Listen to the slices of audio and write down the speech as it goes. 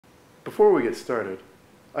Before we get started,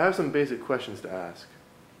 I have some basic questions to ask.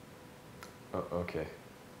 Oh, okay.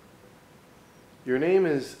 Your name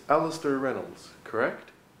is Alistair Reynolds,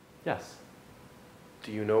 correct? Yes.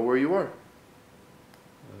 Do you know where you are?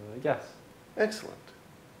 Yes. Excellent.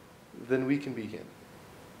 Then we can begin.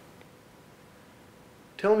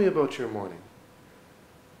 Tell me about your morning.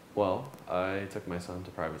 Well, I took my son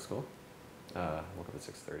to private school. Woke up at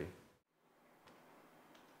 6:30.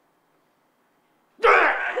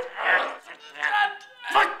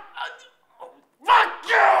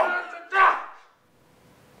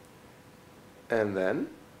 And then?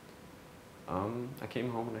 I came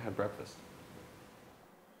home and I had breakfast.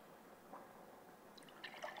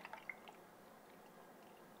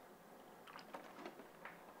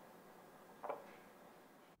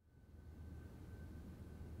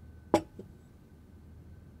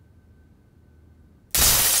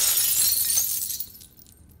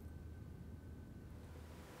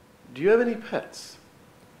 Do you have any pets?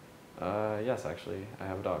 Yes, actually, I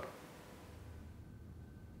have a dog.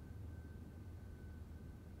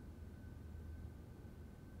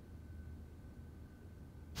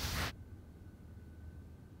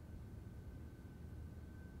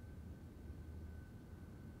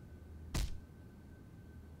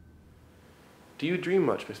 Do you dream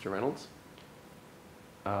much, Mr. Reynolds?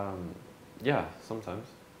 Yeah, sometimes.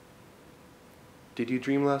 Did you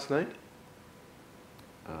dream last night?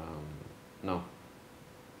 No.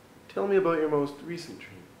 Tell me about your most recent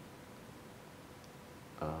dream.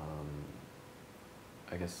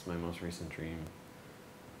 I guess my most recent dream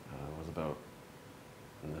was about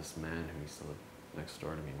this man who used to live next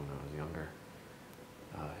door to me when I was younger.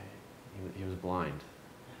 He was blind.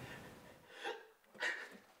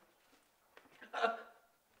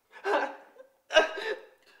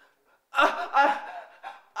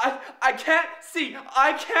 I can't see.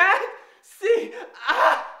 I can't see.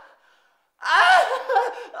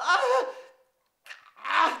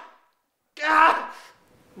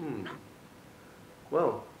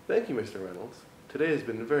 Well, thank you, Mr. Reynolds. Today has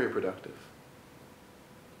been very productive.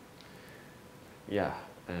 Yeah,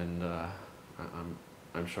 and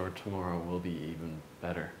I'm sure tomorrow will be even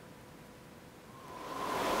better.